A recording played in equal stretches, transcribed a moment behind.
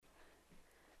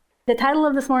The title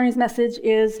of this morning's message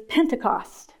is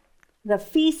Pentecost, the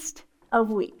Feast of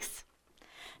Weeks.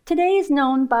 Today is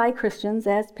known by Christians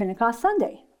as Pentecost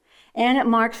Sunday, and it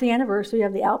marks the anniversary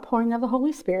of the outpouring of the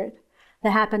Holy Spirit that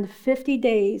happened 50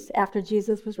 days after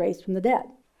Jesus was raised from the dead.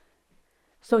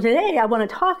 So today I want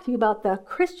to talk to you about the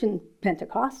Christian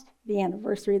Pentecost, the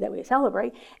anniversary that we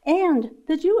celebrate, and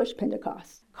the Jewish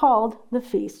Pentecost, called the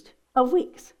Feast of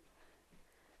Weeks.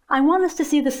 I want us to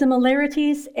see the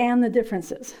similarities and the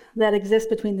differences that exist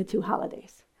between the two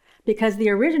holidays, because the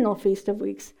original Feast of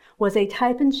Weeks was a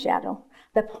type and shadow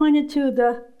that pointed to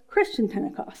the Christian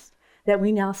Pentecost that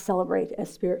we now celebrate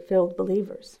as Spirit-filled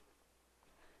believers.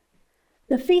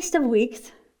 The Feast of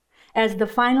Weeks, as the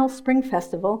final spring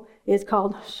festival, is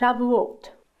called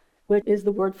Shavuot, which is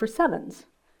the word for sevens.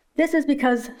 This is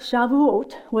because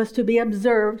Shavuot was to be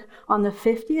observed on the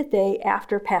 50th day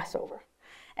after Passover.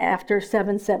 After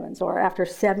 7 sevens, or after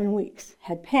 7 weeks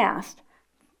had passed,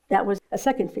 that was a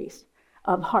second feast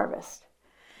of harvest.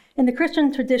 In the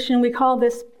Christian tradition, we call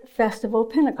this festival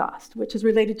Pentecost, which is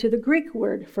related to the Greek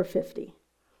word for 50.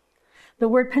 The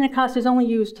word Pentecost is only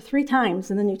used 3 times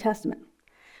in the New Testament.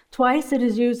 Twice it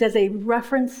is used as a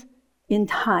reference in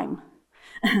time.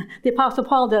 The Apostle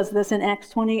Paul does this in Acts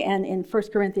 20 and in 1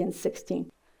 Corinthians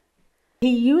 16.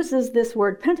 He uses this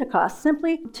word Pentecost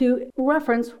simply to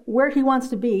reference where he wants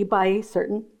to be by a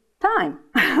certain time.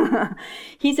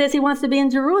 He says he wants to be in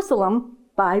Jerusalem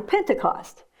by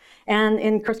Pentecost. And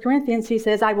in 1 Corinthians, he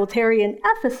says, I will tarry in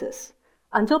Ephesus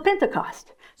until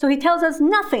Pentecost. So he tells us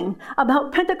nothing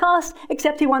about Pentecost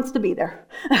except he wants to be there.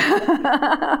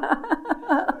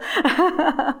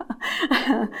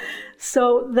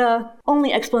 So the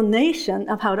only explanation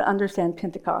of how to understand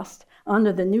Pentecost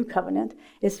under the New Covenant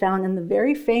is found in the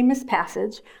very famous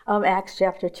passage of Acts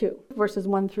chapter 2, verses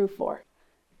 1 through 4.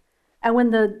 And when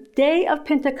the day of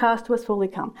Pentecost was fully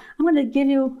come, I'm going to give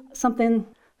you something,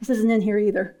 this isn't in here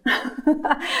either,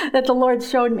 that the Lord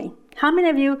showed me. How many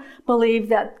of you believe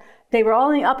that they were all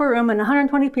in the upper room and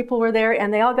 120 people were there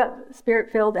and they all got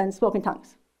Spirit-filled and spoke in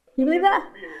tongues? You believe that?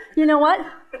 You know what?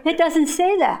 It doesn't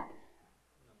say that.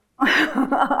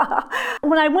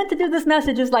 When I went to do this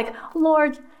message, it's like,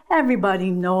 Lord, everybody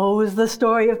knows the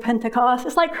story of Pentecost.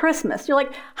 It's like Christmas. You're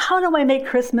like, how do I make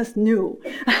Christmas new?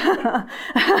 I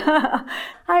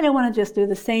don't want to just do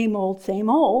the same old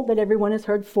that everyone has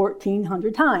heard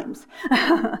 1,400 times.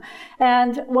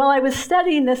 And while I was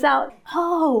studying this out,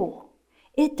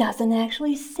 it doesn't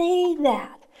actually say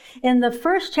that. In the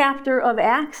first chapter of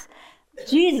Acts,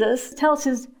 Jesus tells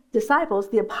his disciples,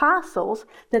 the apostles,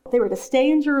 that they were to stay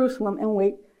in Jerusalem and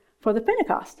wait for the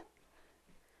Pentecost.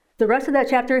 The rest of that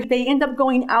chapter, they end up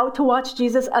going out to watch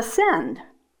Jesus ascend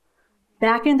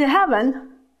back into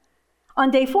heaven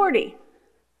on day 40,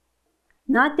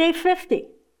 not day 50.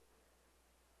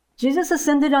 Jesus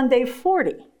ascended on day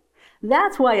 40.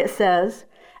 That's why it says,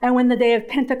 and when the day of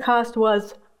Pentecost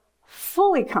was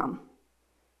fully come.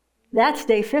 That's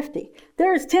day 50.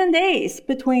 There's 10 days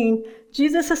between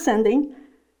Jesus ascending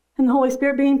and the Holy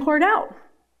Spirit being poured out.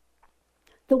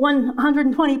 The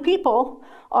 120 people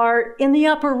are in the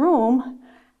upper room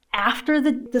after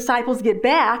the disciples get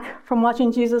back from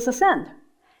watching Jesus ascend.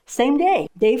 Same day,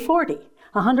 day 40.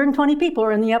 120 people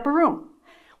are in the upper room.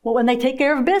 Well, when they take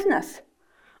care of business,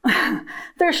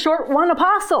 they're short one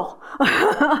apostle.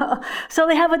 So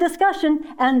they have a discussion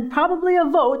and probably a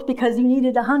vote because you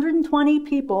needed 120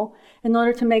 people in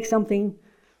order to make something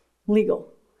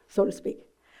legal, so to speak.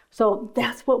 So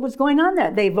that's what was going on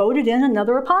there. They voted in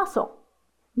another apostle,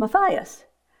 Matthias.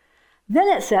 Then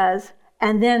it says,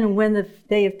 and then when the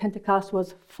day of Pentecost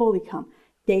was fully come,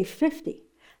 day 50.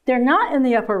 They're not in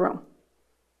the upper room.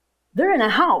 They're in a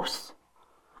house.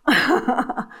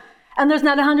 And there's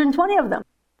not 120 of them.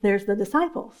 There's the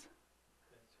disciples.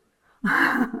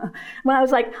 When I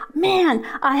was like, man,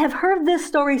 I have heard this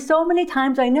story so many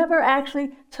times, I never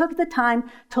actually took the time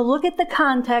to look at the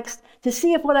context to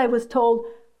see if what I was told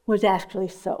was actually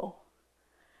so.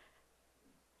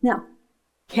 Now,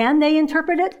 can they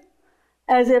interpret it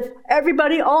as if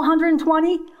everybody, all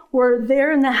 120, were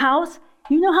there in the house?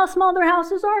 You know how small their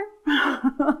houses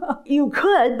are? You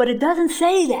could, but it doesn't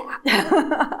say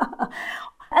that.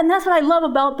 And that's what I love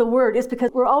about the Word, is because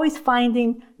we're always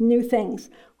finding new things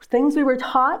we were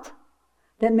taught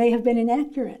that may have been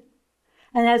inaccurate.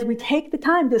 And as we take the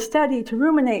time to study, to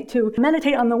ruminate, to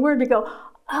meditate on the Word, we go,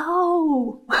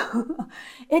 oh,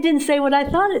 it didn't say what I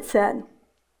thought it said.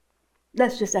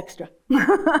 That's just extra.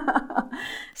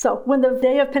 So when the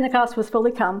day of Pentecost was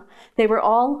fully come, they were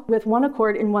all with one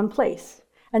accord in one place.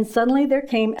 And suddenly there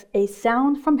came a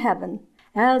sound from heaven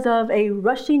as of a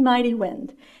rushing mighty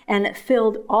wind, and it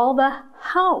filled all the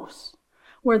house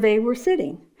where they were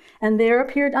sitting. And there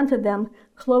appeared unto them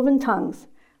cloven tongues,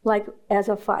 like as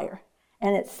of fire,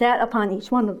 and it sat upon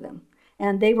each one of them.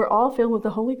 And they were all filled with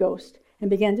the Holy Ghost, and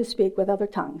began to speak with other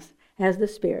tongues, as the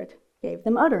Spirit gave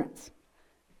them utterance.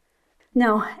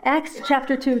 Now, Acts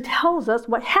chapter 2 tells us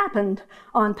what happened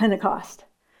on Pentecost,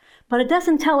 but it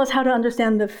doesn't tell us how to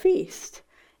understand the feast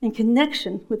in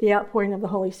connection with the outpouring of the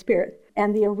Holy Spirit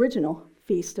and the original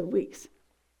Feast of Weeks.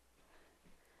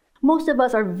 Most of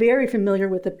us are very familiar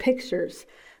with the pictures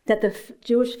that the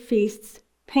Jewish feasts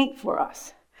paint for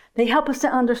us. They help us to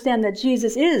understand that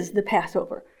Jesus is the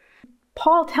Passover.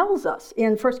 Paul tells us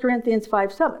in 1 Corinthians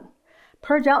 5:7,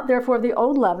 "Purge out therefore the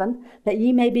old leaven, that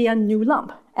ye may be a new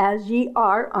lump, as ye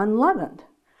are unleavened.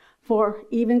 For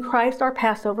even Christ our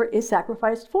Passover is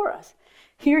sacrificed for us."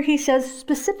 Here he says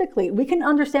specifically, we can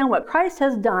understand what Christ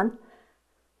has done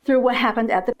through what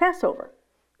happened at the Passover.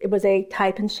 It was a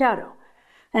type and shadow.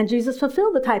 And Jesus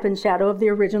fulfilled the type and shadow of the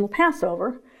original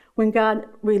Passover when God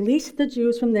released the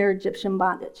Jews from their Egyptian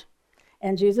bondage.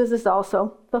 And Jesus is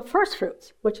also the first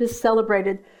fruits, which is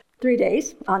celebrated 3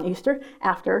 days on Easter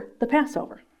after the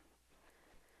Passover.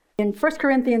 In 1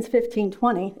 Corinthians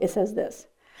 15:20, it says this,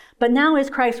 "But now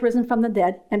is Christ risen from the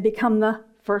dead and become the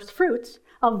first fruits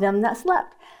of them that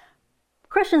slept."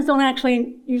 Christians don't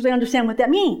actually usually understand what that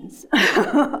means.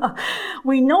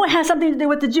 We know it has something to do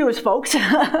with the Jewish folks.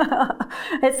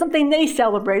 It's something they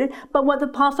celebrated. But what the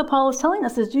Apostle Paul is telling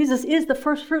us is Jesus is the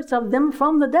first fruits of them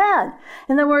from the dead.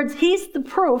 In other words, he's the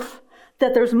proof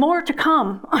that there's more to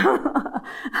come.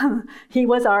 He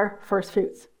was our first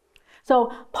fruits.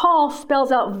 So Paul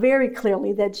spells out very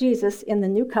clearly that Jesus in the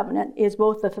new covenant is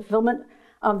both the fulfillment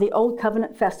of the old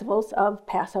covenant festivals of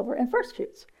Passover and first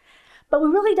fruits. But we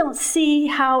really don't see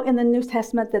how in the New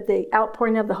Testament that the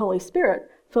outpouring of the Holy Spirit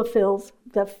fulfills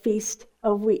the Feast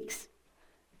of Weeks.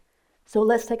 So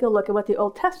let's take a look at what the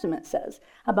Old Testament says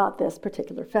about this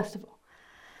particular festival.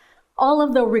 All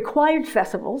of the required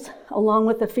festivals, along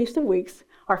with the Feast of Weeks,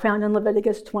 are found in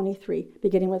Leviticus 23,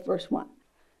 beginning with verse 1.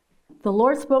 "The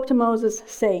Lord spoke to Moses,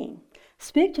 saying,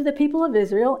 Speak to the people of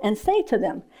Israel, and say to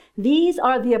them, These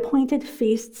are the appointed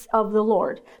feasts of the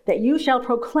Lord, that you shall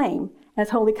proclaim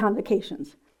as holy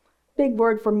convocations." Big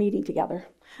word for meeting together.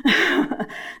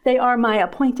 "They are my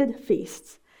appointed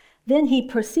feasts." Then he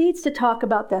proceeds to talk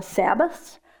about the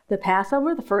Sabbaths, the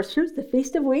Passover, the first fruits, the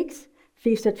Feast of Weeks,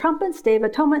 Feast of Trumpets, Day of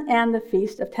Atonement, and the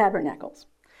Feast of Tabernacles.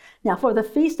 Now for the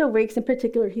Feast of Weeks in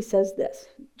particular, he says this,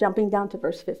 jumping down to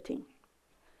verse 15.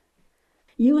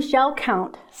 "You shall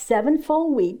count 7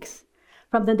 full weeks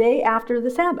from the day after the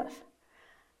Sabbath,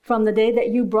 from the day that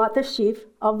you brought the sheaf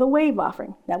of the wave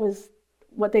offering." That was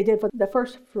what they did for the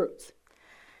first fruits.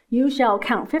 "You shall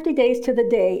count 50 days to the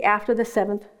day after the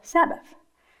 7th Sabbath.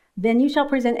 Then you shall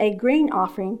present a grain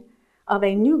offering of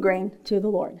a new grain to the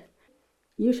Lord.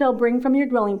 You shall bring from your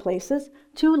dwelling places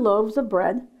 2 loaves of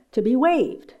bread to be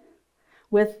waved,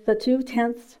 with the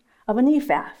 2/10 of an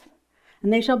ephah.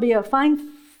 And they shall be of fine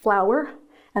flour,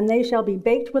 and they shall be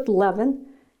baked with leaven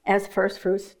as first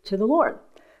fruits to the Lord."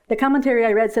 The commentary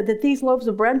I read said that these loaves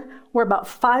of bread were about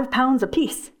 5 pounds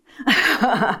apiece.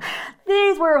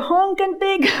 These were honking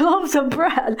big loaves of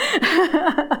bread.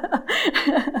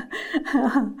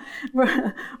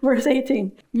 Verse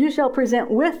 18, "You shall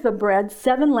present with the bread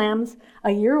 7 lambs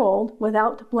a year old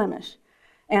without blemish,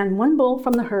 and 1 bull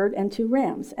from the herd and 2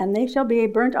 rams, and they shall be a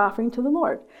burnt offering to the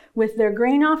Lord, with their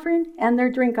grain offering and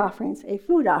their drink offerings, a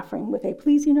food offering with a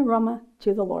pleasing aroma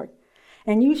to the Lord.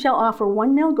 And you shall offer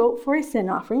 1 male goat for a sin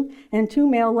offering, and 2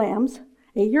 male lambs,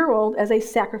 a year old, as a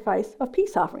sacrifice of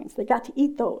peace offerings." They got to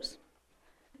eat those.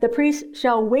 "The priest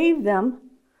shall wave them,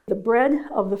 the bread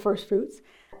of the first fruits,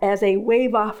 as a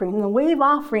wave offering." And the wave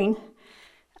offering,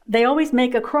 they always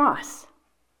make a cross.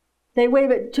 They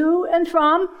wave it to and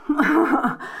from,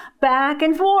 back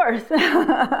and forth.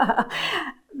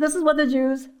 This is what the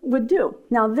Jews would do.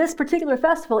 Now, this particular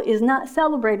festival is not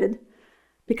celebrated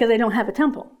because they don't have a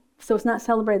temple. So it's not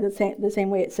celebrated the same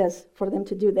way it says for them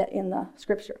to do that in the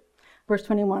scripture. Verse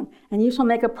 21, "And you shall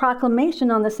make a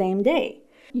proclamation on the same day.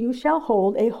 You shall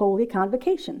hold a holy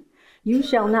convocation. You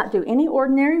shall not do any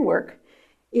ordinary work.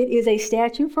 It is a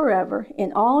statute forever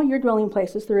in all your dwelling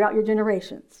places throughout your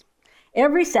generations.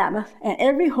 Every Sabbath and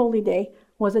every holy day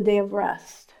was a day of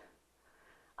rest."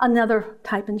 Another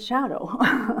type and shadow.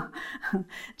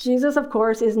 Jesus, of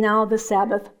course, is now the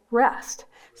Sabbath rest.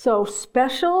 So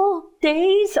special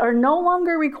days are no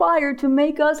longer required to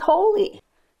make us holy.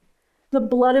 The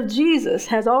blood of Jesus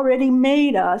has already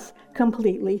made us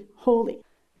completely holy.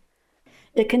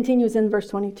 It continues in verse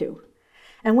 22.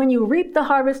 "And when you reap the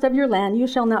harvest of your land, you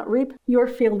shall not reap your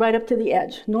field right up to the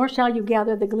edge, nor shall you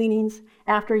gather the gleanings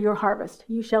after your harvest.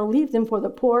 You shall leave them for the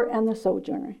poor and the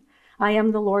sojourner. I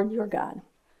am the Lord your God.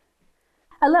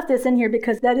 I left this in here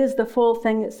because that is the full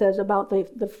thing it says about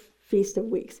the Feast of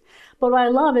Weeks. But what I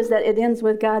love is that it ends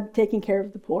with God taking care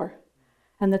of the poor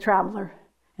and the traveler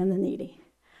and the needy.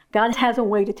 God has a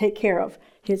way to take care of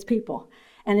his people,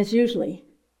 and it's usually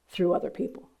through other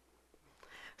people.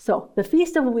 So the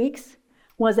Feast of Weeks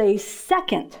was a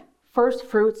second first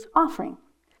fruits offering.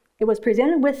 It was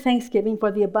presented with thanksgiving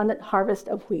for the abundant harvest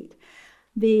of wheat.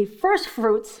 The first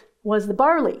fruits was the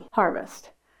barley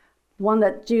harvest, one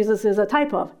that Jesus is a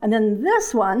type of. And then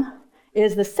this one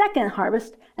is the second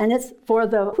harvest, and it's for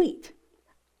the wheat.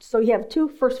 So you have two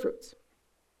first fruits.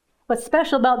 What's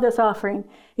special about this offering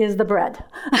is the bread,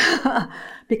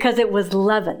 because it was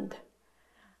leavened.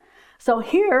 So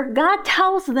here, God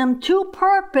tells them to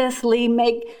purposely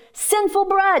make sinful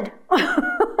bread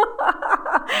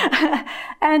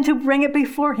and to bring it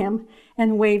before him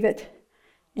and wave it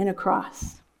in a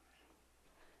cross.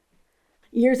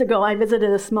 Years ago, I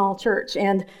visited a small church,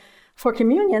 and for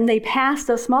communion, they passed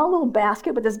a small little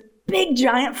basket with this big,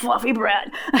 giant, fluffy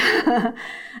bread.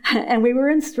 And we were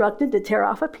instructed to tear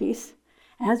off a piece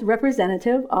as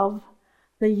representative of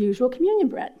the usual communion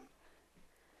bread.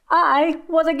 I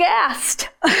was aghast.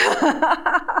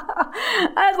 I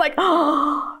was like,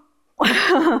 oh,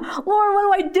 Lord, what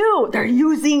do I do? They're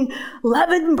using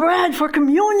leavened bread for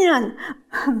communion.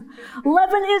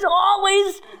 Leaven is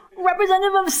always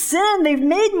representative of sin. They've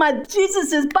made my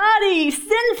Jesus' body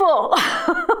sinful.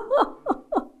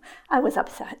 I was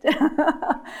upset.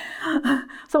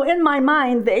 So in my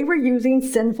mind, they were using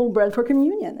sinful bread for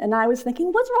communion. And I was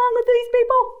thinking, what's wrong with these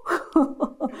people?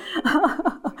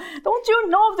 Don't you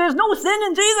know there's no sin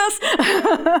in Jesus?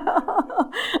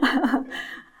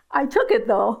 I took it,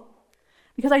 though,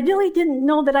 because I really didn't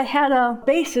know that I had a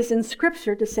basis in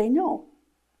Scripture to say no.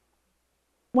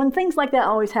 When things like that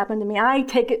always happen to me, I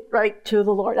take it right to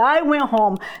the Lord. I went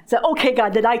home and said, okay,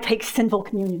 God, did I take sinful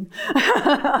communion?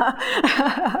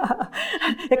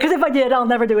 Because if I did, I'll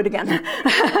never do it again.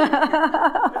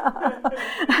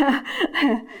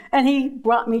 And he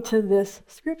brought me to this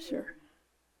scripture.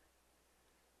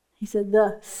 He said,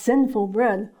 the sinful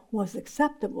bread was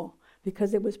acceptable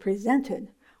because it was presented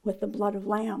with the blood of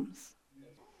lambs.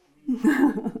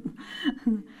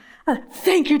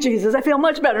 Thank you, Jesus. I feel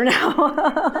much better now.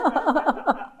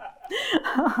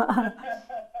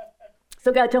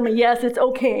 So God told me, yes, it's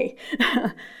okay.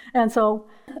 And so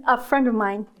a friend of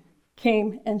mine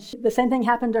came, and the same thing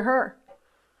happened to her.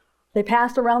 They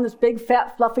passed around this big,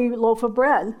 fat, fluffy loaf of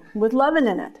bread with leaven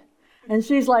in it. And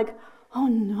she's like, oh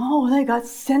no, they got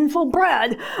sinful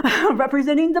bread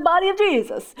representing the body of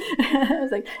Jesus. I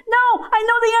was like, no, I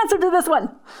know the answer to this one.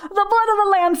 The blood of the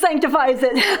Lamb sanctifies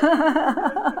it.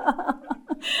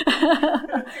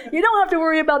 You don't have to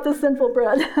worry about the sinful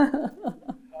bread.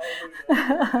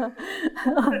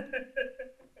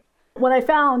 What I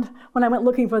found when I went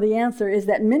looking for the answer is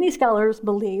that many scholars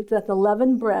believed that the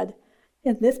leavened bread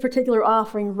in this particular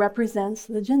offering represents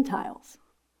the Gentiles.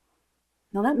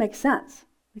 Now that makes sense,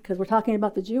 because we're talking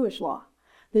about the Jewish law.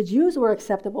 The Jews were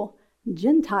acceptable,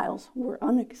 Gentiles were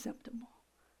unacceptable.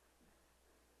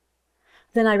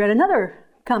 Then I read another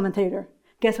commentator.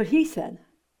 Guess what he said?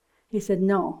 He said,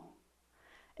 no,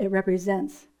 it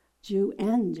represents Jew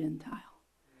and Gentile,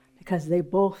 because they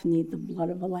both need the blood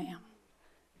of a lamb.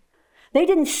 They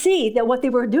didn't see that what they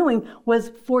were doing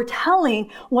was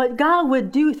foretelling what God would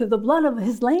do through the blood of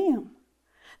his lamb.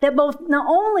 That both not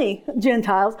only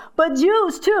Gentiles, but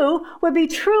Jews too, would be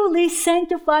truly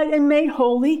sanctified and made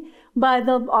holy by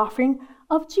the offering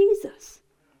of Jesus.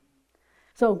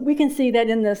 So we can see that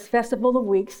in this Festival of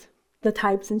Weeks, the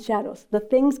types and shadows, the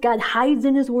things God hides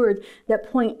in his word that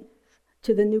point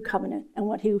to the new covenant and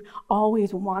what he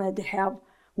always wanted to have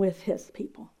with his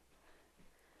people.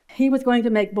 He was going to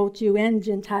make both Jew and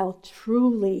Gentile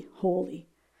truly holy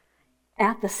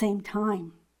at the same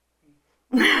time.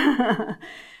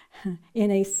 In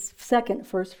a second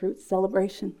first fruit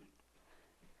celebration.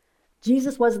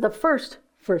 Jesus was the first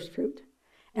fruit,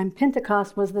 and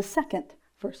Pentecost was the second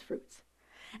first fruits.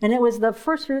 And it was the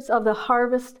first fruits of the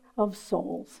harvest of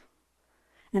souls.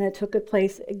 And it took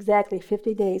place exactly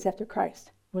 50 days after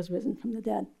Christ was risen from the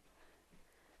dead.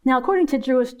 Now, according to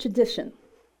Jewish tradition,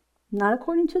 not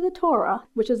according to the Torah,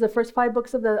 which is the first 5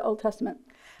 books of the Old Testament,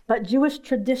 but Jewish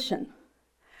tradition,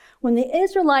 when the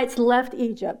Israelites left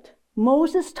Egypt,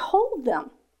 Moses told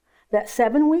them that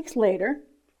 7 weeks later,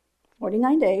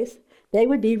 49 days, they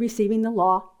would be receiving the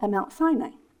law at Mount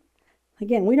Sinai.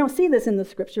 Again, we don't see this in the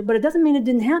scripture, but it doesn't mean it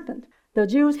didn't happen. The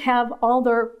Jews have all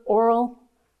their oral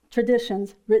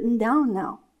traditions written down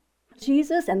now.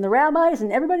 Jesus and the rabbis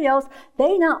and everybody else,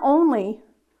 they not only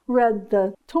read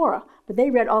the Torah, but they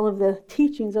read all of the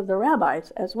teachings of the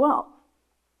rabbis as well.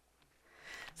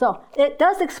 So it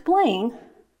does explain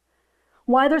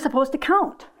why they're supposed to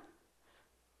count.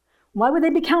 Why would they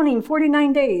be counting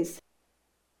 49 days?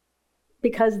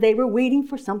 Because they were waiting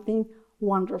for something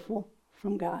wonderful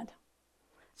from God.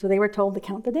 So they were told to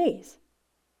count the days.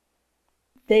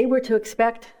 They were to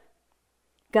expect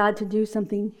God to do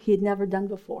something he had never done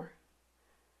before.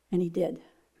 And he did.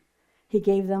 He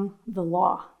gave them the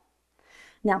law.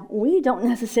 Now, we don't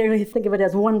necessarily think of it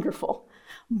as wonderful,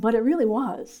 but it really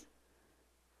was.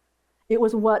 It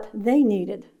was what they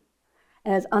needed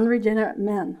as unregenerate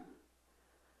men.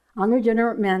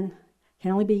 Unregenerate men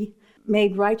can only be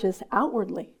made righteous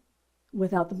outwardly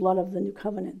without the blood of the new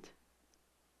covenant.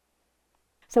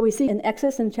 So we see in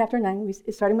Exodus in chapter 9,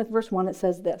 starting with verse 1, it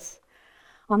says this.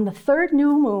 On the third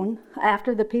new moon,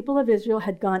 after the people of Israel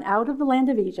had gone out of the land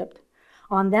of Egypt,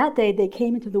 on that day they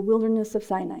came into the wilderness of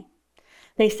Sinai.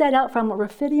 They set out from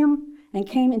Rephidim and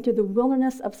came into the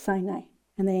wilderness of Sinai,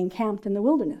 and they encamped in the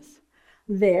wilderness.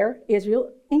 There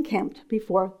Israel encamped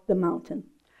before the mountain.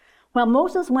 While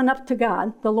Moses went up to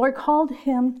God, the Lord called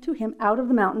to him out of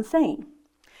the mountain, saying,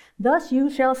 Thus you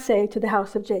shall say to the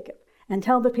house of Jacob, and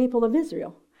tell the people of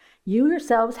Israel, You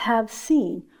yourselves have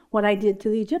seen what I did to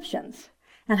the Egyptians,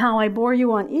 and how I bore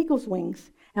you on eagle's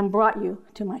wings and brought you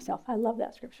to myself. I love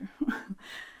that scripture.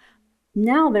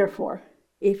 Now, therefore,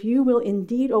 if you will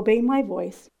indeed obey my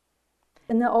voice,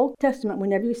 in the Old Testament,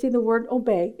 whenever you see the word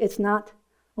obey, it's not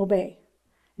obey.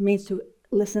 It means to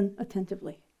listen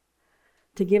attentively,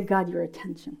 to give God your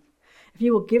attention. If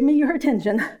you will give me your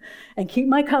attention and keep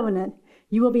my covenant,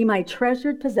 you will be my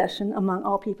treasured possession among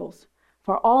all peoples,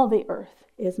 for all the earth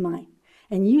is mine.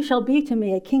 And you shall be to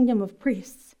me a kingdom of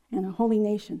priests and a holy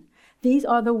nation. These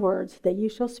are the words that you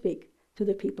shall speak to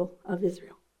the people of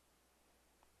Israel.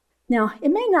 Now, it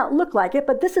may not look like it,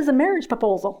 but this is a marriage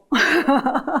proposal.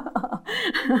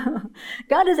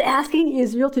 God is asking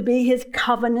Israel to be his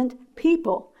covenant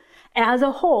people as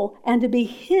a whole and to be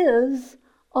his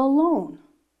alone.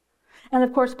 And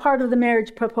of course, part of the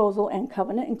marriage proposal and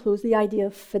covenant includes the idea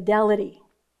of fidelity.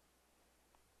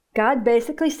 God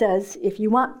basically says, if you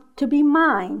want to be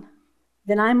mine,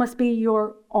 then I must be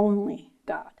your only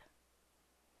God.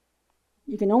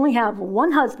 You can only have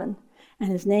one husband,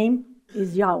 and his name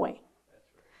is Yahweh.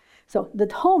 So the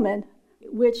Talmud,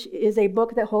 which is a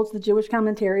book that holds the Jewish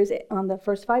commentaries on the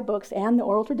first 5 books and the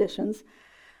oral traditions,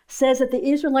 says that the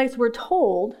Israelites were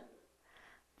told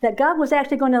that God was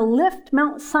actually going to lift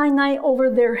Mount Sinai over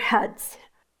their heads.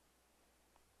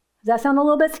 Does that sound a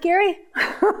little bit scary?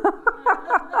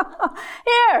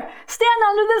 Here, stand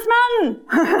under this mountain.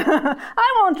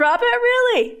 I won't drop it,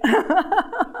 really.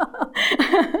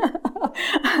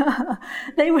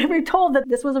 They were told that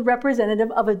this was a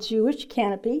representative of a Jewish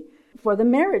canopy for the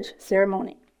marriage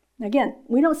ceremony. Again,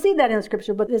 we don't see that in the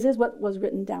scripture, but this is what was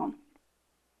written down.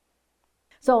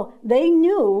 So they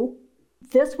knew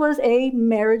this was a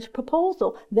marriage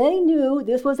proposal. They knew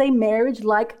this was a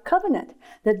marriage-like covenant,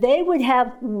 that they would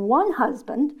have one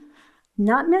husband,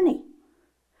 not many.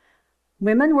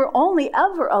 Women were only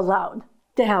ever allowed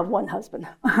to have one husband.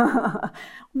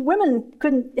 Women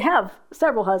couldn't have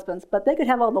several husbands, but they could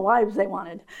have all the wives they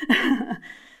wanted.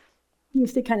 You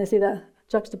kind of see the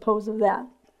juxtapose of that.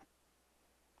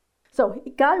 So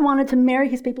God wanted to marry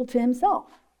his people to himself.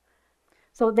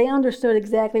 So they understood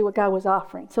exactly what God was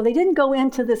offering. So they didn't go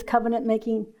into this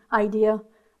covenant-making idea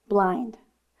blind.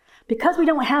 Because we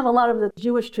don't have a lot of the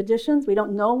Jewish traditions, we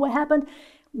don't know what happened,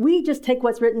 we just take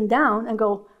what's written down and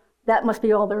go, that must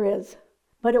be all there is.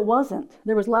 But it wasn't.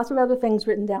 There was lots of other things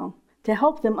written down to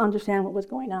help them understand what was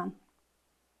going on.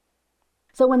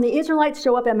 So when the Israelites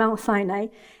show up at Mount Sinai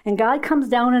and God comes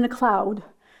down in a cloud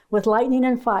with lightning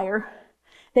and fire,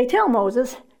 they tell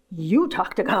Moses, you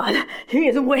talk to God. He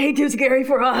is way too scary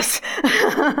for us.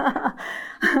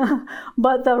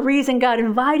 But the reason God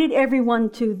invited everyone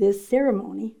to this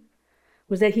ceremony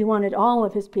was that he wanted all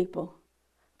of his people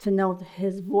to know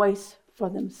his voice for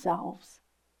themselves.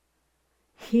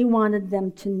 He wanted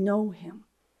them to know him.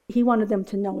 He wanted them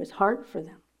to know his heart for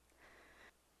them.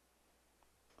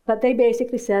 But they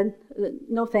basically said,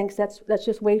 no thanks, that's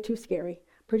just way too scary.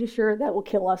 Pretty sure that will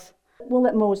kill us. We'll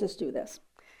let Moses do this.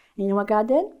 And you know what God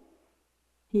did?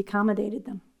 He accommodated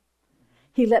them.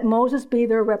 He let Moses be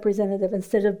their representative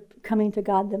instead of coming to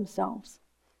God themselves.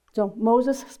 So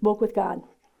Moses spoke with God.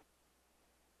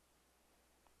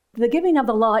 The giving of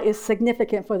the law is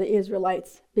significant for the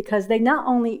Israelites because they not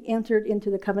only entered into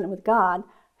the covenant with God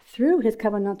through his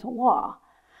covenantal law,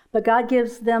 but God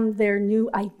gives them their new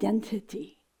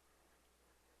identity.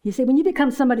 You see, when you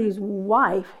become somebody's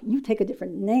wife, you take a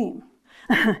different name.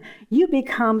 You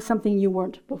become something you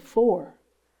weren't before.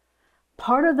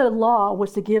 Part of the law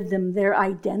was to give them their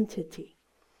identity.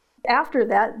 After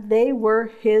that, they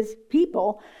were his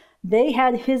people. They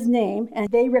had his name, and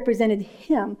they represented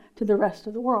him to the rest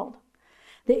of the world.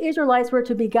 The Israelites were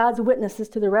to be God's witnesses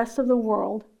to the rest of the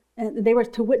world, and they were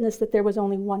to witness that there was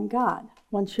only one God,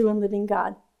 one true and living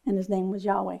God, and his name was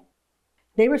Yahweh.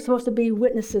 They were supposed to be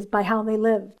witnesses by how they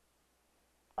lived.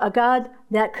 A God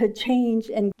that could change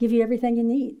and give you everything you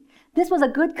need. This was a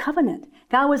good covenant.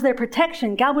 God was their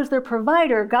protection. God was their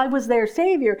provider. God was their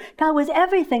savior. God was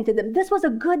everything to them. This was a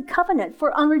good covenant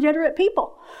for unregenerate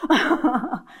people.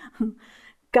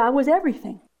 God was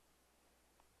everything.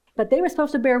 But they were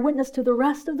supposed to bear witness to the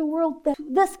rest of the world that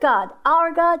this God,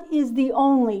 our God, is the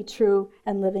only true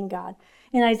and living God.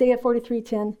 In Isaiah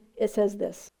 43:10, it says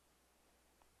this: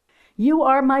 "You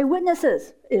are my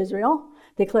witnesses, Israel,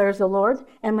 declares the Lord,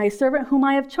 and my servant whom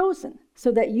I have chosen,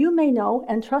 so that you may know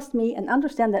and trust me and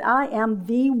understand that I am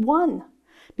the one.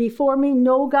 Before me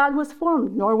no God was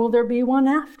formed, nor will there be one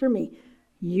after me.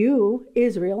 You,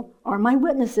 Israel, are my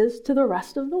witnesses to the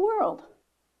rest of the world."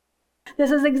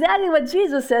 This is exactly what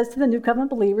Jesus says to the New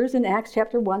Covenant believers in Acts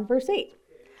chapter 1, verse 8.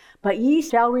 "But ye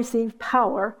shall receive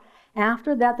power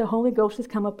after that the Holy Ghost is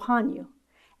come upon you,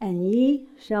 and ye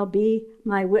shall be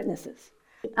my witnesses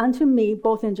unto me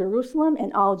both in Jerusalem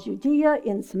and all Judea,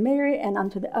 in Samaria, and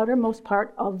unto the uttermost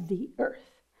part of the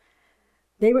earth."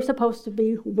 They were supposed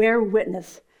to bear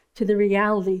witness to the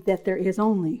reality that there is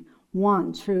only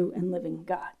one true and living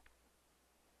God.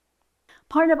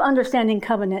 Part of understanding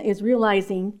covenant is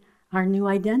realizing our new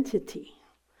identity.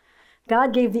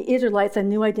 God gave the Israelites a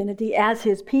new identity as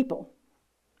his people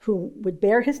who would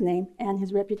bear his name and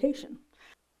his reputation.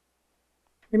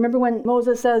 Remember when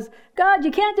Moses says, "God,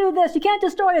 you can't do this, you can't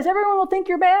destroy us, everyone will think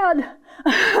you're bad."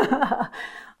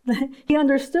 He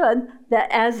understood that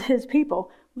as his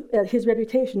people, his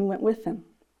reputation went with them.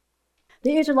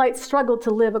 The Israelites struggled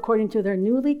to live according to their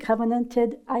newly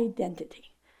covenanted identity.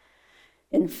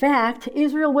 In fact,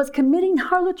 Israel was committing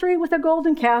harlotry with a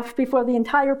golden calf before the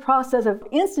entire process of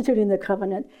instituting the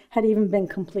covenant had even been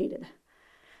completed.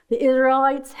 The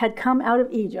Israelites had come out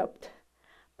of Egypt,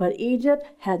 but Egypt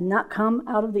had not come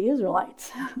out of the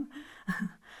Israelites.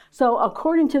 So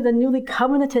according to the newly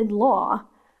covenanted law,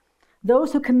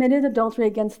 those who committed adultery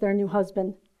against their new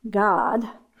husband, God,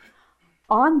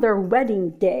 on their wedding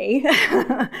day,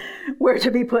 were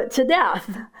to be put to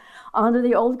death. Under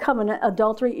the old covenant,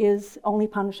 adultery is only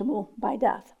punishable by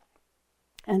death.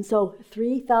 And so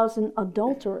 3,000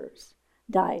 adulterers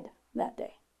died that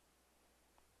day.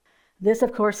 This,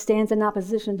 of course, stands in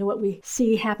opposition to what we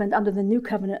see happened under the new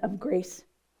covenant of grace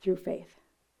through faith.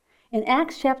 In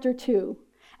Acts chapter 2,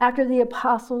 after the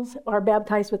apostles are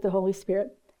baptized with the Holy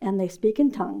Spirit and they speak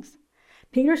in tongues,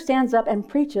 Peter stands up and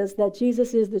preaches that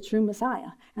Jesus is the true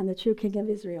Messiah and the true King of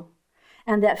Israel,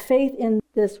 and that faith in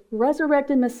this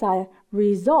resurrected Messiah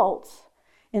results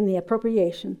in the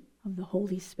appropriation of the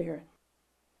Holy Spirit.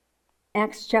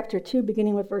 Acts chapter 2,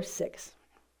 beginning with verse 6.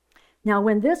 "Now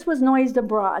when this was noised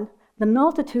abroad, the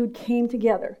multitude came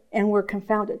together and were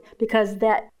confounded, because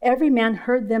that every man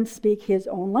heard them speak his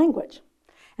own language.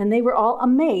 And they were all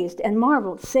amazed and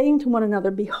marveled, saying to one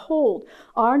another, Behold,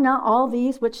 are not all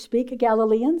these which speak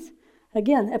Galileans?"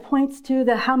 Again, it points to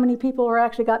how many people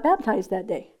actually got baptized that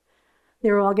day.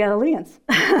 They were all Galileans.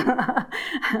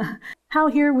 "How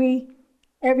hear we,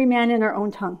 every man in our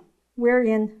own tongue,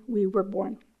 wherein we were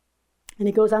born?" And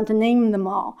he goes on to name them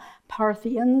all: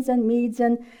 Parthians and Medes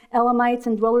and Elamites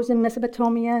and dwellers in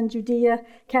Mesopotamia and Judea,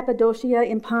 Cappadocia,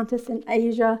 in Pontus and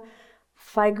Asia,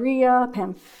 Phrygia,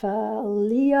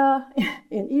 Pamphylia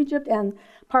in Egypt, and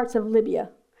parts of Libya,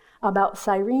 about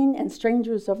Cyrene, and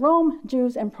strangers of Rome,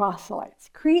 Jews and proselytes,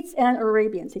 Cretes and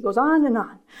Arabians. He goes on and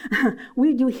on.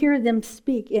 "We do hear them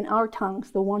speak in our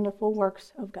tongues the wonderful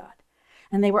works of God."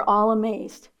 And they were all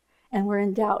amazed and were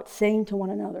in doubt, saying to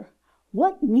one another,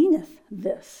 "What meaneth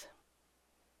this?"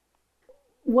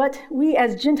 What we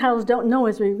as Gentiles don't know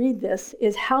as we read this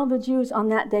is how the Jews on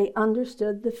that day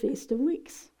understood the Feast of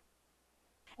Weeks.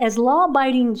 As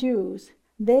law-abiding Jews,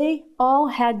 they all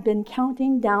had been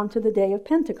counting down to the day of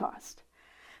Pentecost.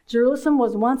 Jerusalem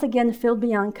was once again filled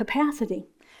beyond capacity.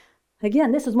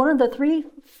 Again, this is one of the 3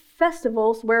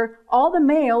 festivals where all the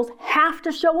males have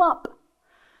to show up.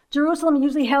 Jerusalem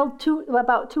usually held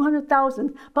about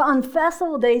 200,000, but on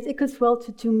festival days it could swell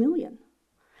to 2 million.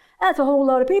 That's a whole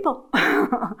lot of people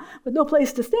with no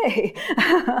place to stay.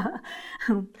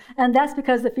 And that's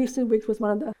because the Feast of Weeks was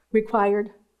one of the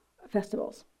required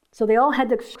festivals. So they all had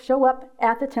to show up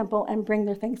at the temple and bring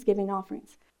their Thanksgiving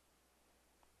offerings.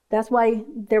 That's why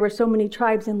there were so many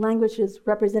tribes and languages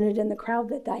represented in the crowd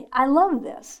that day. I love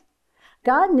this.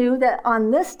 God knew that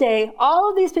on this day, all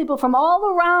of these people from all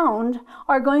around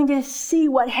are going to see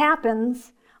what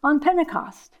happens on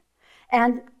Pentecost.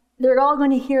 And they're all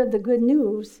going to hear the good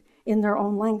news in their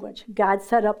own language. God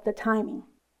set up the timing.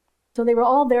 So they were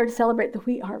all there to celebrate the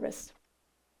wheat harvest.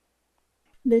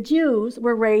 The Jews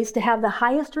were raised to have the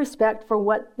highest respect for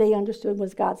what they understood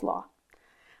was God's law.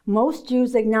 Most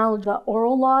Jews acknowledge the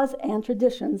oral laws and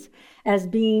traditions as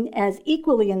being as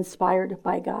equally inspired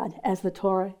by God as the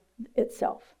Torah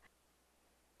itself.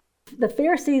 The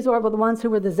Pharisees were the ones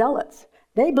who were the zealots.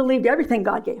 They believed everything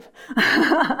God gave.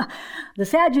 The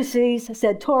Sadducees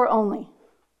said Torah only.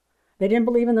 They didn't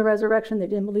believe in the resurrection. They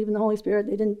didn't believe in the Holy Spirit.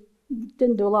 They didn't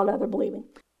do a lot of other believing.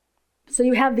 So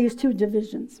you have these two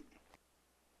divisions.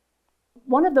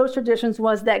 One of those traditions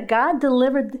was that God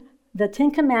delivered the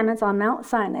Ten Commandments on Mount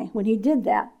Sinai. When he did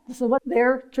that, this is what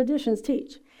their traditions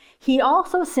teach. He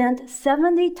also sent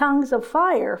 70 tongues of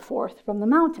fire forth from the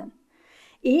mountain,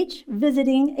 each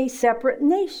visiting a separate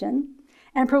nation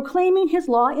and proclaiming his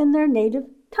law in their native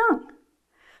tongue.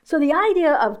 So the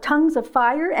idea of tongues of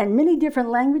fire and many different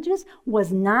languages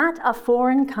was not a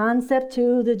foreign concept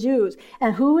to the Jews.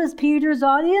 And who is Peter's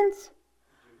audience?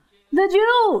 The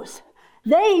Jews.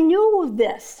 They knew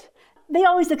this. They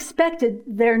always expected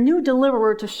their new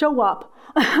deliverer to show up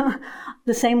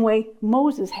the same way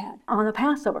Moses had on the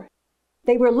Passover.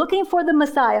 They were looking for the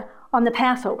Messiah on the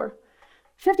Passover.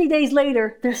 50 days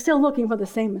later, they're still looking for the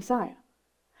same Messiah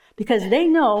because they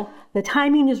know the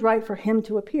timing is right for him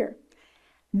to appear.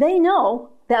 They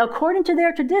know that according to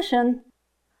their tradition,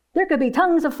 there could be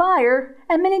tongues of fire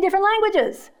and many different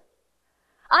languages.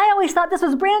 I always thought this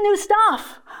was brand new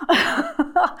stuff.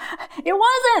 It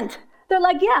wasn't. They're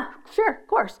like, yeah, sure, of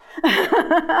course. We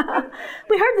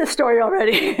heard this story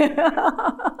already.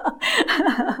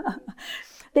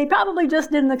 They probably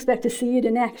just didn't expect to see it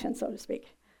in action, so to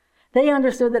speak. They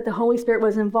understood that the Holy Spirit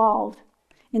was involved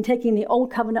in taking the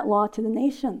Old Covenant law to the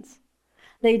nations.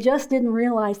 They just didn't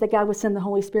realize that God would send the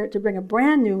Holy Spirit to bring a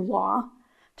brand new law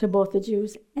to both the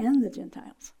Jews and the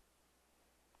Gentiles.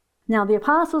 Now, the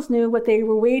apostles knew what they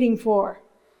were waiting for.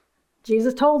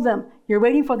 Jesus told them, you're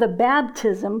waiting for the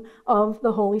baptism of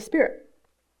the Holy Spirit.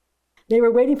 They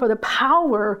were waiting for the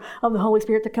power of the Holy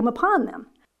Spirit to come upon them.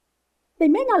 They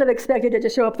may not have expected it to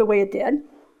show up the way it did,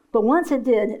 but once it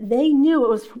did, they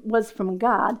knew it was from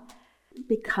God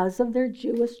because of their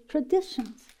Jewish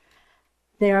traditions.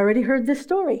 They already heard this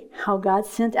story, how God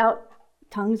sent out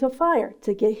tongues of fire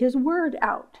to get his word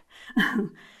out.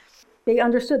 They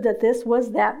understood that this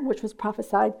was that which was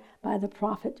prophesied by the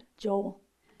prophet Joel.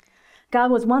 God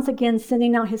was once again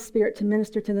sending out his Spirit to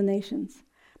minister to the nations.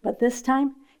 But this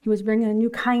time, he was bringing a new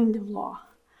kind of law,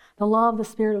 the law of the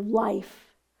Spirit of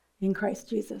life in Christ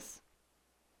Jesus.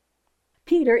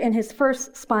 Peter, in his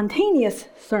first spontaneous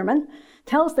sermon,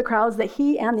 tells the crowds that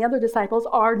he and the other disciples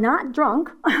are not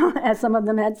drunk, as some of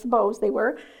them had supposed they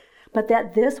were, but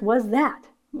that this was that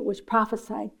which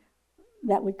prophesied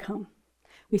that would come.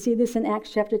 We see this in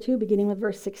Acts chapter 2, beginning with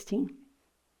verse 16.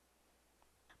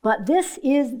 But this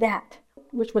is that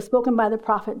which was spoken by the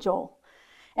prophet Joel.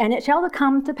 And it shall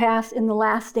come to pass in the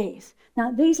last days.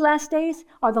 Now, these last days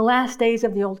are the last days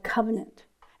of the old covenant.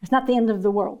 It's not the end of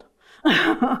the world.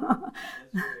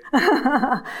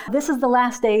 This is the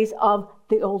last days of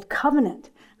the old covenant.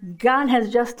 God has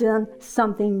just done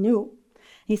something new.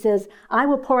 He says, I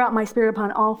will pour out my Spirit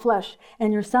upon all flesh,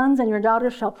 and your sons and your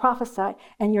daughters shall prophesy,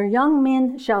 and your young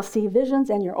men shall see visions,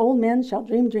 and your old men shall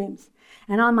dream dreams.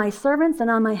 And on my servants and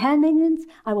on my handmaidens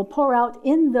I will pour out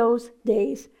in those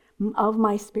days of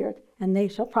my Spirit, and they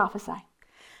shall prophesy.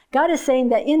 God is saying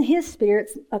that in his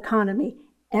Spirit's economy,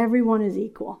 everyone is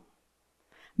equal.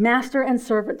 Master and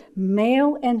servant,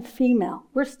 male and female.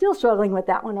 We're still struggling with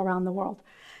that one around the world.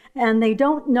 And they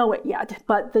don't know it yet,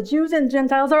 but the Jews and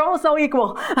Gentiles are also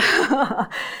equal.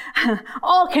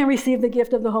 All can receive the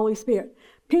gift of the Holy Spirit.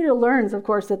 Peter learns, of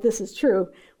course, that this is true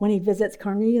when he visits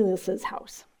Cornelius'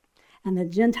 house. And the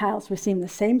Gentiles receive the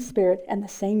same Spirit and the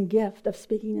same gift of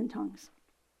speaking in tongues.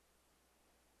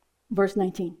 Verse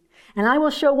 19, and I will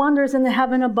show wonders in the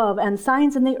heaven above and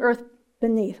signs in the earth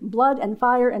beneath, blood and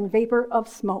fire and vapor of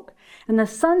smoke. And the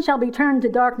sun shall be turned to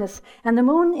darkness and the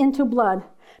moon into blood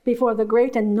before the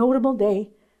great and notable day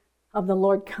of the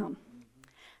Lord come.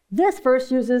 This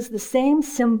verse uses the same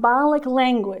symbolic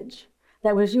language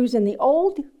that was used in the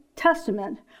Old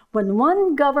Testament when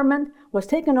one government was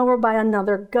taken over by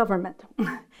another government.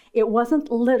 It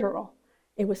wasn't literal,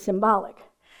 it was symbolic.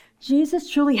 Jesus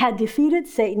truly had defeated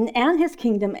Satan and his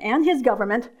kingdom and his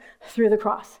government through the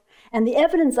cross. And the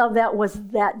evidence of that was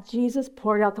that Jesus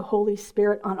poured out the Holy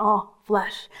Spirit on all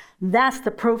flesh. That's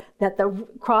the proof that the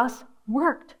cross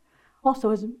worked. Also,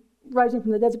 his rising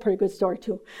from the dead is a pretty good story,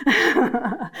 too.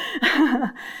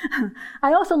 I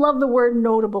also love the word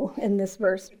notable in this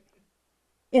verse.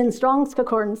 In Strong's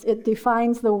Concordance, it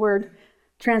defines the word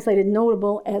translated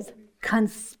notable as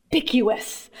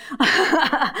conspicuous.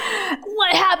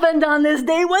 What happened on this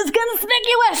day was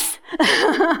conspicuous.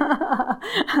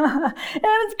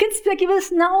 And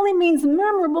conspicuous not only means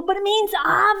memorable, but it means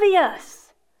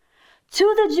obvious. To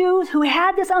the Jews who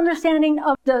had this understanding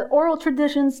of the oral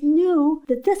traditions knew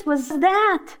that this was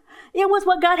that. It was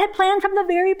what God had planned from the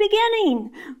very beginning.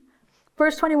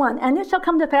 Verse 21, and it shall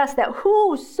come to pass that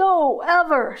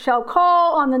whosoever shall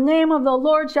call on the name of the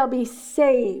Lord shall be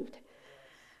saved.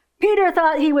 Peter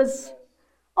thought he was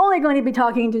only going to be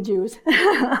talking to Jews.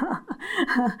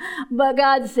 But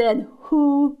God said,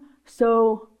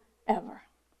 whosoever.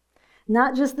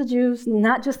 Not just the Jews,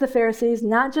 not just the Pharisees,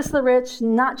 not just the rich,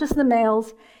 not just the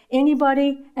males.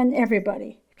 Anybody and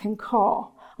everybody can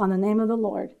call on the name of the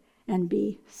Lord and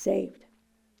be saved.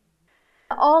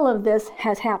 All of this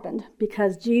has happened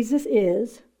because Jesus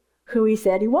is who he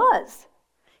said he was.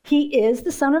 He is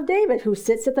the Son of David who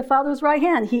sits at the Father's right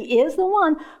hand. He is the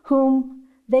one whom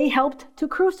they helped to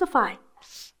crucify.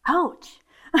 Ouch.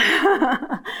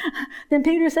 Then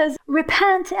Peter says,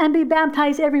 repent and be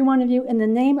baptized, every one of you, in the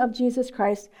name of Jesus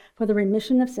Christ for the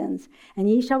remission of sins, and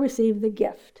ye shall receive the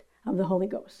gift of the Holy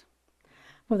Ghost.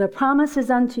 For the promise is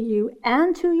unto you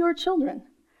and to your children,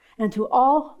 and to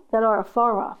all that are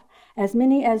afar off, as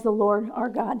many as the Lord our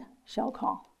God shall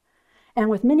call. And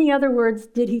with many other words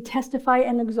did he testify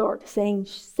and exhort, saying,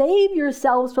 save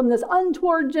yourselves from this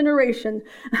untoward generation.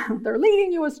 They're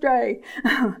leading you astray.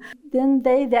 Then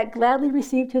they that gladly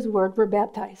received his word were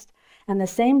baptized. And the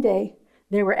same day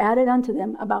there were added unto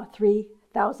them about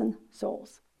 3,000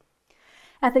 souls.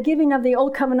 At the giving of the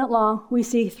Old Covenant law, we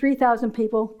see 3,000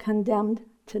 people condemned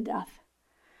to death.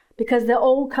 Because the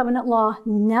Old Covenant law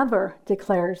never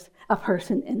declares a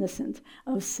person innocent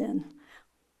of sin.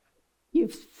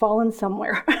 You've fallen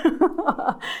somewhere.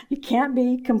 You can't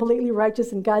be completely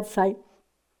righteous in God's sight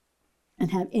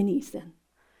and have any sin.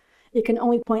 It can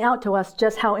only point out to us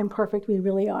just how imperfect we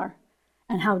really are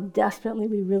and how desperately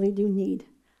we really do need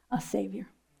a Savior.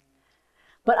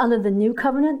 But under the new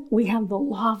covenant, we have the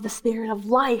law of the Spirit of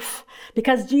life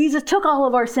because Jesus took all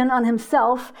of our sin on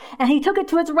himself and he took it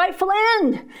to its rightful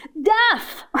end.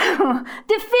 Death,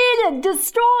 defeated,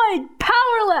 destroyed,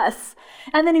 powerless.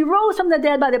 And then he rose from the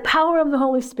dead by the power of the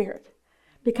Holy Spirit.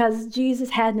 Because Jesus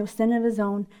had no sin of his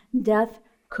own, death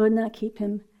could not keep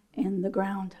him in the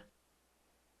ground.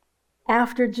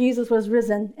 After Jesus was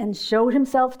risen and showed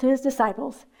himself to his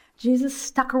disciples, Jesus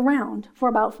stuck around for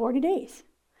about 40 days.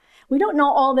 We don't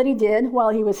know all that he did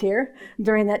while he was here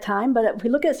during that time, but if we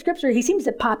look at Scripture, he seems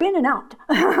to pop in and out.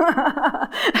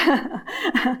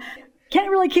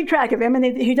 Can't really keep track of him, and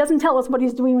he doesn't tell us what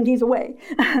he's doing when he's away.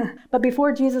 But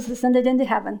before Jesus ascended into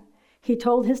heaven, he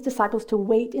told his disciples to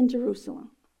wait in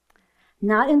Jerusalem.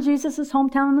 Not in Jesus'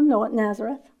 hometown of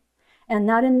Nazareth, and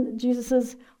not in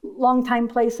Jesus' longtime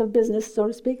place of business, so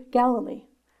to speak, Galilee,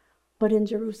 but in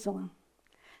Jerusalem.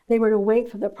 They were to wait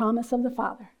for the promise of the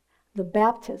Father, the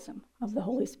baptism of the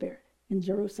Holy Spirit in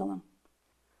Jerusalem.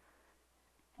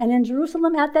 And in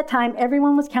Jerusalem at that time,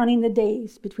 everyone was counting the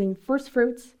days between first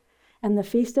fruits and the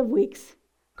Feast of Weeks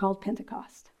called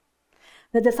Pentecost.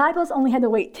 The disciples only had to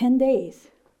wait 10 days.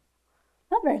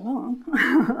 Not very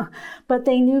long. But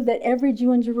they knew that every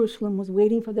Jew in Jerusalem was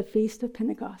waiting for the Feast of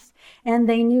Pentecost. And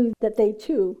they knew that they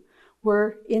too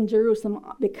were in Jerusalem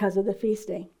because of the feast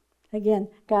day. Again,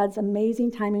 God's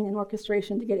amazing timing and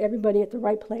orchestration to get everybody at the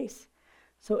right place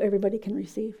so everybody can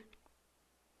receive.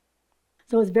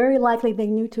 So it's very likely they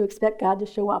knew to expect God to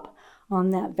show up on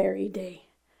that very day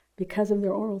because of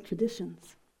their oral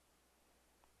traditions.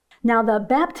 Now, the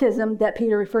baptism that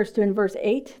Peter refers to in verse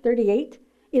 38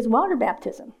 is water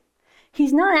baptism.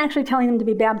 He's not actually telling them to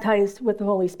be baptized with the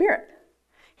Holy Spirit.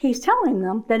 He's telling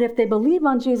them that if they believe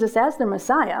on Jesus as their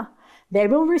Messiah, they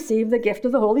will receive the gift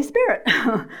of the Holy Spirit.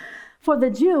 For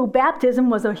the Jew, baptism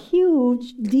was a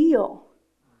huge deal.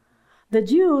 The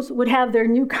Jews would have their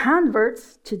new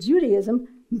converts to Judaism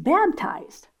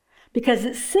baptized because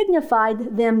it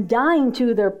signified them dying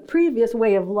to their previous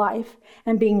way of life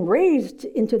and being raised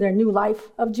into their new life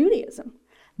of Judaism.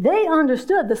 They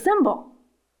understood the symbol.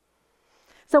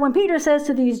 So when Peter says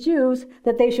to these Jews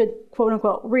that they should, quote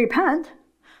unquote, repent,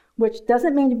 which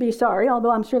doesn't mean to be sorry,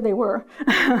 although I'm sure they were,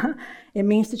 it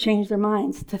means to change their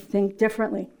minds, to think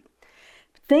differently.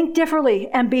 Think differently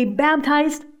and be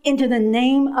baptized into the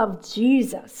name of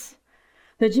Jesus.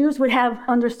 The Jews would have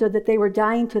understood that they were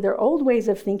dying to their old ways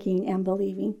of thinking and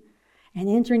believing and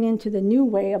entering into the new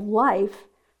way of life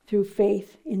through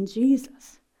faith in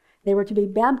Jesus. They were to be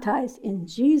baptized in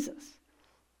Jesus.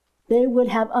 They would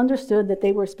have understood that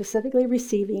they were specifically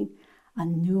receiving a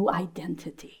new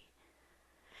identity.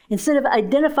 Instead of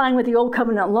identifying with the Old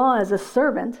Covenant law as a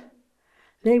servant,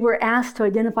 they were asked to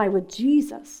identify with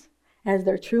Jesus as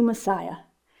their true Messiah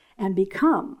and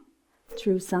become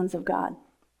true sons of God.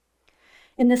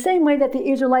 In the same way that the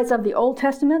Israelites of the Old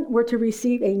Testament were to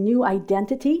receive a new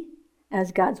identity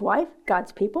as God's wife,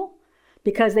 God's people,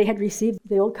 because they had received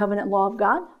the Old Covenant law of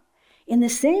God, in the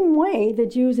same way the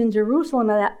Jews in Jerusalem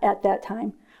at that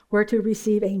time were to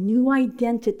receive a new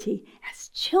identity as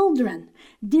children,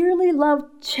 dearly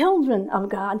loved children of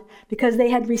God, because they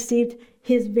had received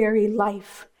his very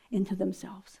life into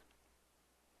themselves.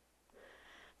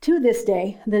 To this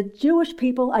day, the Jewish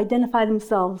people identify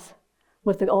themselves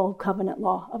with the Old Covenant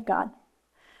law of God.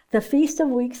 The Feast of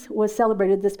Weeks was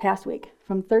celebrated this past week,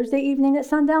 from Thursday evening at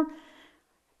sundown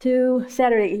to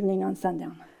Saturday evening on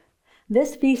sundown.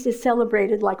 This feast is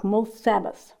celebrated like most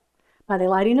Sabbaths, by the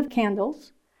lighting of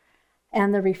candles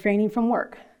and the refraining from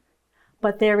work.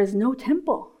 But there is no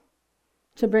temple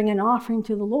to bring an offering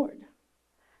to the Lord.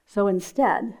 So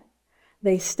instead,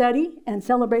 they study and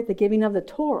celebrate the giving of the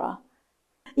Torah,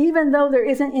 even though there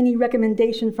isn't any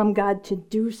recommendation from God to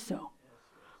do so.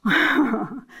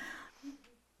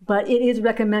 But it is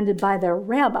recommended by their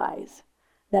rabbis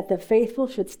that the faithful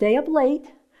should stay up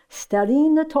late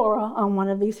studying the Torah on one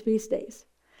of these feast days.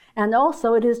 And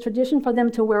also it is tradition for them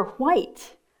to wear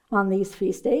white on these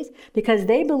feast days because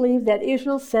they believe that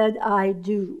Israel said, "I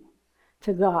do,"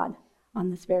 to God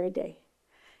on this very day.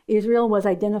 Israel was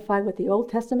identified with the Old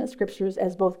Testament scriptures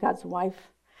as both God's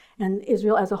wife, and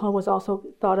Israel as a whole was also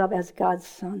thought of as God's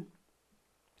son.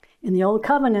 In the Old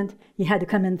Covenant, you had to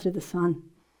come in through the Son,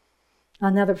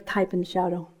 another type and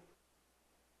shadow.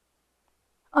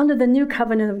 Under the new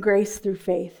covenant of grace through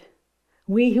faith,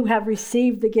 we who have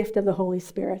received the gift of the Holy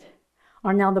Spirit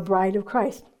are now the bride of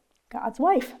Christ, God's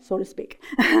wife, so to speak,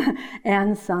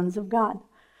 and sons of God.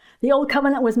 The Old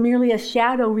Covenant was merely a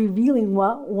shadow revealing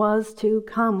what was to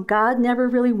come. God never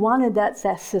really wanted that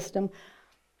system,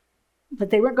 but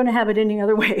they weren't going to have it any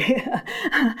other way.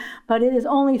 But it is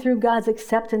only through God's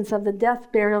acceptance of the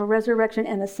death, burial, resurrection,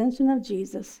 and ascension of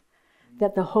Jesus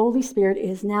that the Holy Spirit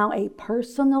is now a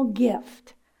personal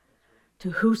gift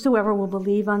to whosoever will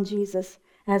believe on Jesus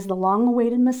as the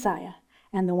long-awaited Messiah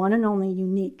and the one and only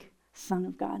unique Son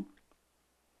of God.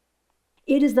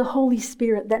 It is the Holy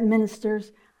Spirit that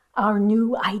ministers our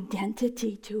new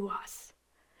identity to us.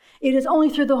 It is only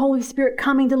through the Holy Spirit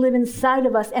coming to live inside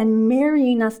of us and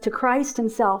marrying us to Christ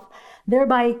himself,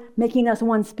 thereby making us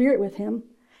one spirit with him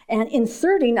and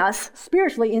inserting us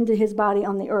spiritually into his body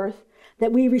on the earth,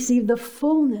 that we receive the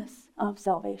fullness of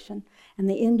salvation and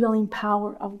the indwelling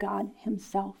power of God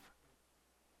himself.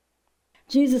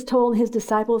 Jesus told his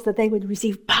disciples that they would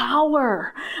receive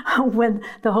power when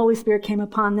the Holy Spirit came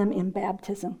upon them in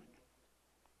baptism.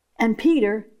 And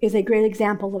Peter is a great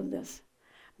example of this.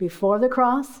 Before the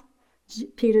cross,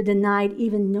 Peter denied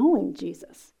even knowing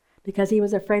Jesus because he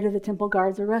was afraid of the temple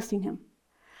guards arresting him.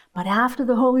 But after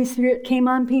the Holy Spirit came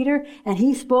on Peter and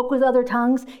he spoke with other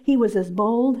tongues, he was as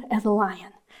bold as a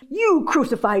lion. "You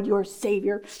crucified your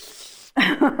Savior."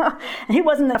 And he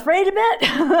wasn't afraid of it.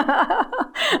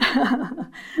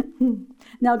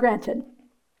 Now granted,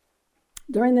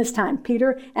 during this time,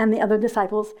 Peter and the other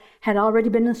disciples had already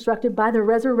been instructed by the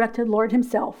resurrected Lord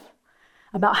himself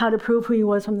about how to prove who he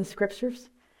was from the scriptures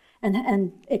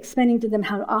and explaining to them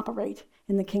how to operate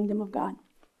in the kingdom of God.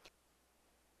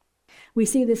 We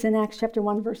see this in Acts chapter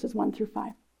 1, verses 1 through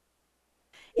 5.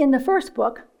 In the first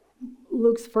book,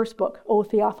 Luke's first book, O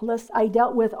Theophilus, I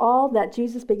dealt with all that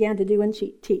Jesus began to do and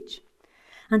teach,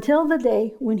 until the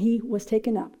day when he was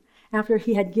taken up, after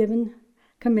he had given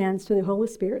commands to the Holy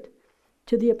Spirit,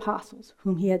 to the apostles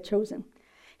whom he had chosen.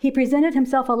 He presented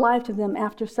himself alive to them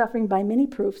after suffering by many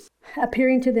proofs,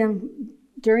 appearing to them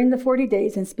during the 40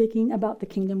 days and speaking about the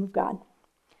kingdom of God.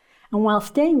 And while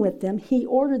staying with them, he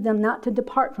ordered them not to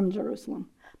depart from Jerusalem,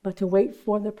 but to wait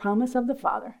for the promise of the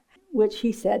Father, which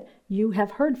he said, "You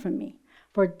have heard from me.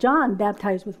 For John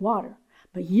baptized with water,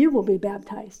 but you will be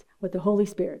baptized with the Holy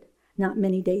Spirit not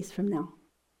many days from now."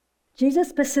 Jesus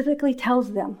specifically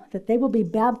tells them that they will be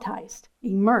baptized,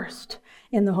 immersed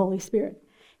in the Holy Spirit.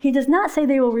 He does not say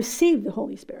they will receive the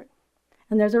Holy Spirit.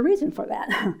 And there's a reason for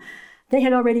that. They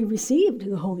had already received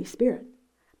the Holy Spirit,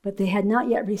 but they had not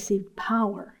yet received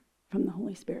power from the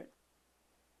Holy Spirit.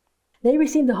 They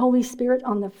received the Holy Spirit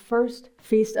on the first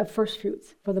feast of first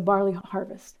fruits for the barley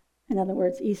harvest. In other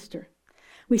words, Easter,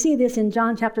 We see this in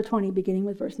John chapter 20, beginning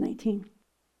with verse 19.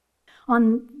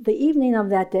 On the evening of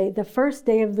that day, the first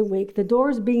day of the week, the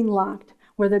doors being locked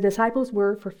where the disciples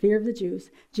were for fear of the Jews,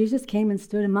 Jesus came and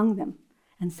stood among them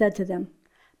and said to them,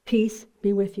 "Peace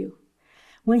be with you."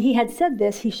 When he had said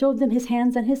this, he showed them his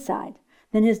hands and his side.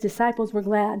 Then his disciples were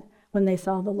glad when they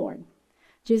saw the Lord.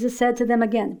 Jesus said to them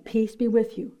again, "Peace be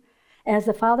with you. As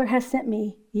the Father has sent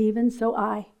me, even so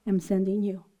I am sending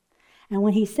you." And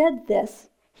when he said this,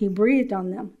 he breathed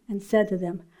on them and said to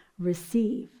them,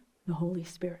 "Receive the Holy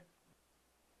Spirit."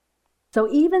 So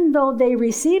even though they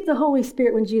received the Holy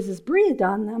Spirit when Jesus breathed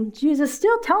on them, Jesus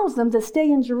still tells them to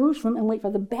stay in Jerusalem and wait for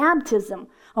the baptism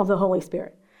of the Holy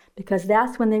Spirit, because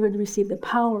that's when they would receive the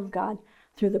power of God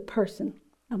through the person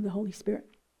of the Holy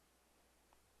Spirit.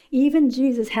 Even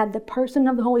Jesus had the person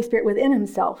of the Holy Spirit within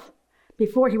himself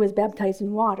before he was baptized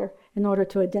in water in order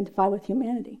to identify with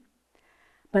humanity.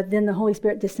 But then the Holy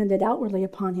Spirit descended outwardly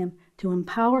upon him to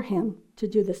empower him to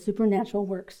do the supernatural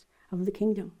works of the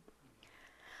kingdom.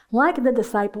 Like the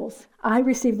disciples, I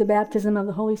received the baptism of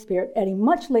the Holy Spirit at a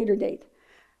much later date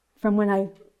from when I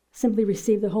simply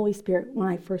received the Holy Spirit when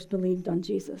I first believed on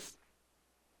Jesus.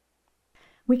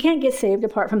 We can't get saved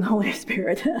apart from the Holy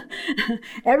Spirit.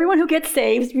 Everyone who gets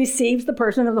saved receives the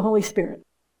person of the Holy Spirit.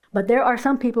 But there are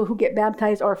some people who get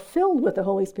baptized or filled with the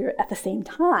Holy Spirit at the same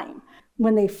time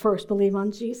when they first believe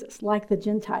on Jesus, like the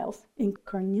Gentiles in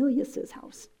Cornelius'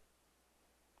 house.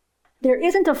 There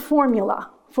isn't a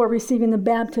formula for receiving the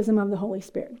baptism of the Holy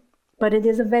Spirit, but it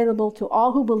is available to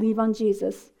all who believe on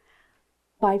Jesus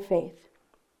by faith.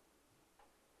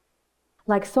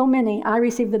 Like so many, I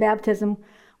received the baptism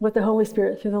with the Holy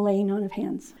Spirit through the laying on of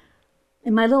hands.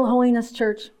 In my little holiness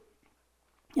church,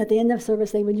 at the end of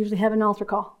service, they would usually have an altar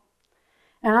call.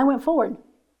 And I went forward,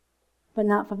 but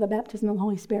not for the baptism of the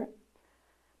Holy Spirit.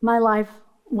 My life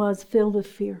was filled with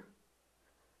fear.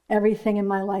 Everything in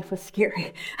my life was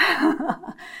scary.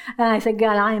 And I said,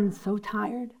 "God, I am so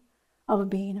tired of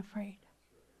being afraid."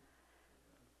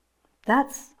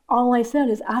 That's all I said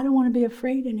is, I don't want to be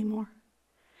afraid anymore.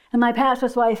 And my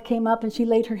pastor's wife came up and she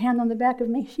laid her hand on the back of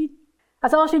me.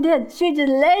 That's all she did. She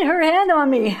just laid her hand on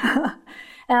me.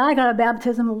 And I got a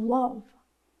baptism of love.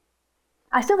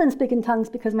 I still didn't speak in tongues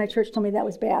because my church told me that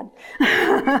was bad.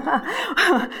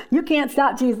 You can't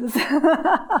stop Jesus.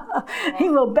 He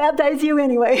will baptize you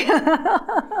anyway.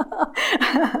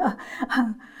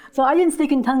 So I didn't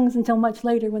speak in tongues until much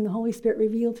later when the Holy Spirit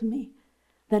revealed to me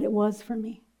that it was for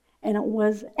me. And it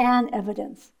was an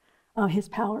evidence of his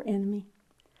power in me.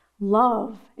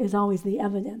 Love is always the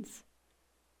evidence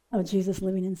of Jesus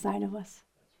living inside of us.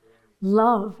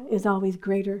 Love is always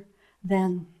greater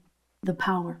than the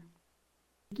power.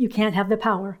 You can't have the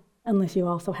power unless you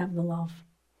also have the love.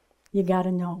 You got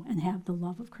to know and have the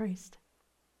love of Christ.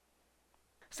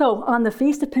 So on the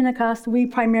Feast of Pentecost, we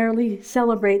primarily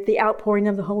celebrate the outpouring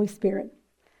of the Holy Spirit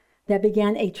that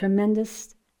began a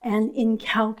tremendous and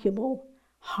incalculable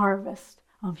harvest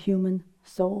of human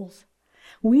souls.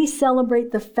 We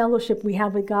celebrate the fellowship we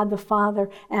have with God the Father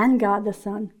and God the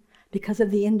Son because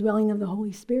of the indwelling of the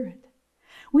Holy Spirit.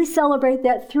 We celebrate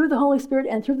that through the Holy Spirit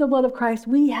and through the blood of Christ,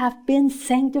 we have been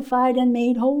sanctified and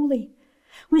made holy.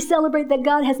 We celebrate that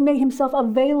God has made himself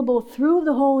available through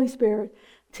the Holy Spirit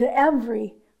to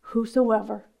every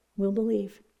whosoever will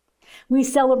believe. We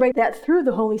celebrate that through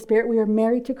the Holy Spirit we are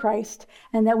married to Christ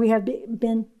and that we have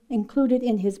been included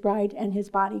in his bride and his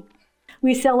body.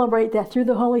 We celebrate that through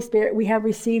the Holy Spirit we have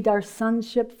received our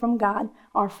sonship from God,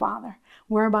 our Father,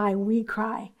 whereby we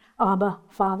cry, "Abba,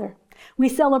 Father." We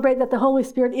celebrate that the Holy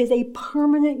Spirit is a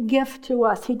permanent gift to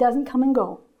us. He doesn't come and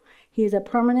go. He is a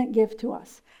permanent gift to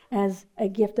us as a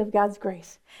gift of God's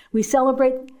grace. We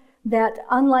celebrate that,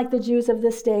 unlike the Jews of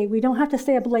this day, we don't have to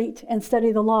stay up late and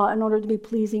study the law in order to be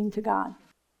pleasing to God.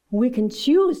 We can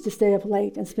choose to stay up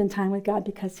late and spend time with God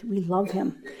because we love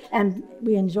him and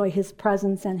we enjoy his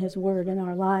presence and his word in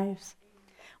our lives.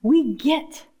 We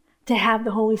get to have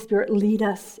the Holy Spirit lead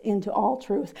us into all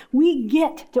truth. We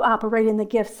get to operate in the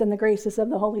gifts and the graces of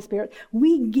the Holy Spirit.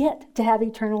 We get to have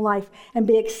eternal life and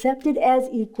be accepted as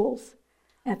equals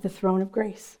at the throne of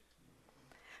grace.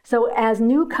 So as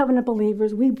new covenant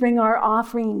believers, we bring our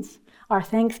offerings, our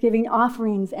thanksgiving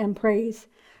offerings and praise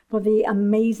for the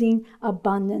amazing,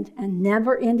 abundant, and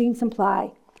never-ending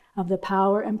supply of the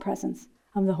power and presence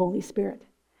of the Holy Spirit.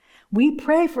 We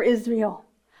pray for Israel,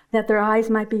 that their eyes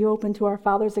might be open to our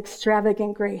Father's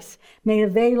extravagant grace, made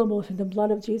available through the blood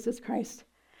of Jesus Christ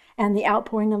and the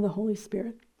outpouring of the Holy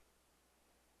Spirit.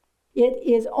 It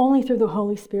is only through the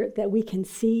Holy Spirit that we can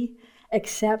see,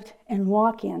 accept, and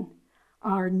walk in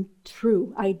our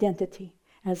true identity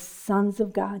as sons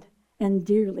of God and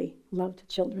dearly loved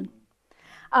children.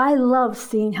 I love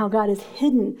seeing how God has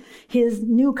hidden his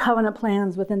new covenant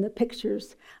plans within the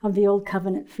pictures of the old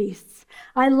covenant feasts.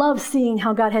 I love seeing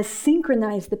how God has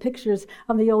synchronized the pictures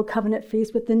of the old covenant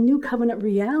feasts with the new covenant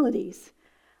realities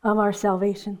of our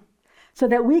salvation, so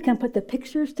that we can put the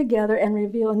pictures together and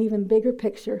reveal an even bigger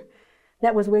picture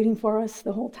that was waiting for us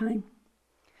the whole time.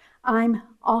 I'm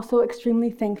also extremely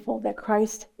thankful that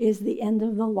Christ is the end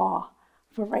of the law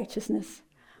for righteousness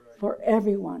for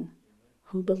everyone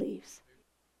who believes.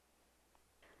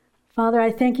 Father,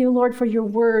 I thank you, Lord, for your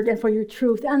word and for your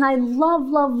truth. And I love,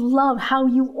 love, love how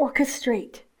you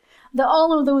orchestrate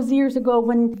all of those years ago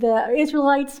when the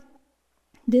Israelites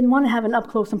didn't want to have an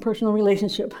up-close and personal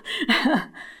relationship,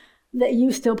 that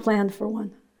you still planned for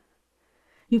one.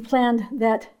 You planned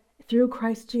that through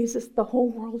Christ Jesus, the whole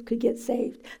world could get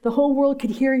saved. The whole world could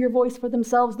hear your voice for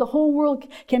themselves. The whole world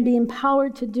can be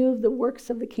empowered to do the works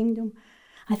of the kingdom.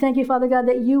 I thank you, Father God,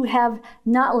 that you have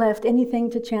not left anything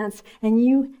to chance, and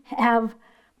you have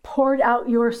poured out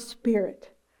your Spirit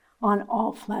on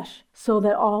all flesh so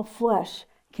that all flesh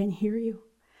can hear you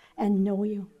and know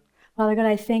you. Father God,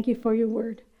 I thank you for your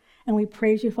word, and we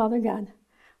praise you, Father God,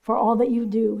 for all that you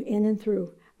do in and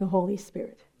through the Holy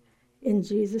Spirit. In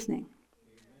Jesus' name,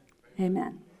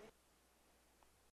 amen.